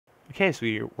Okay, so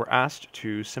we were asked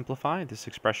to simplify this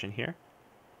expression here.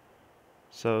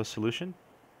 So solution.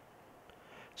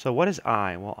 So what is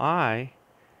I? Well, I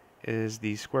is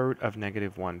the square root of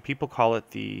 -1. People call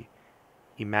it the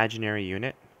imaginary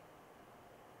unit.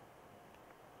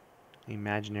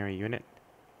 Imaginary unit.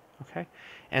 Okay.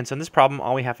 And so in this problem,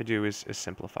 all we have to do is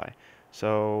simplify.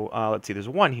 So let's see, there's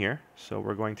 1 here. So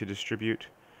we're going to distribute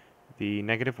the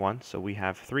 -1. So we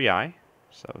have 3i.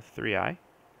 So 3i.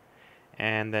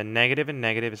 And then negative and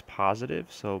negative is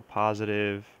positive. So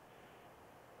positive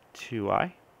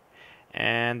 2i.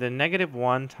 And then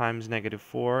 -1 times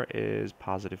 -4 is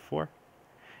positive 4.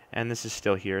 And this is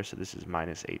still here, so this is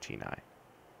minus 18i.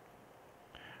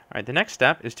 Alright, the next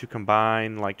step is to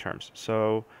combine like terms.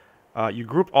 So you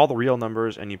group all the real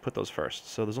numbers and you put those first.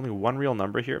 So there's only one real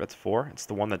number here, that's 4. It's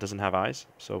the one that doesn't have i's,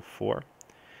 so 4.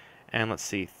 And let's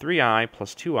see, 3i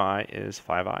plus 2i is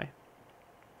 5i.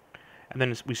 And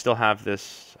then we still have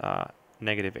this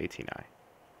negative 18i.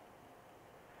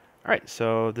 Alright,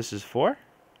 so this is 4.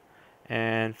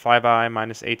 And 5i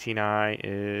minus 18i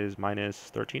is minus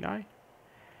 13i.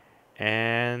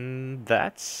 And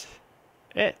that's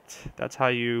it. That's how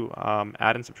you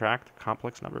add and subtract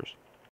complex numbers.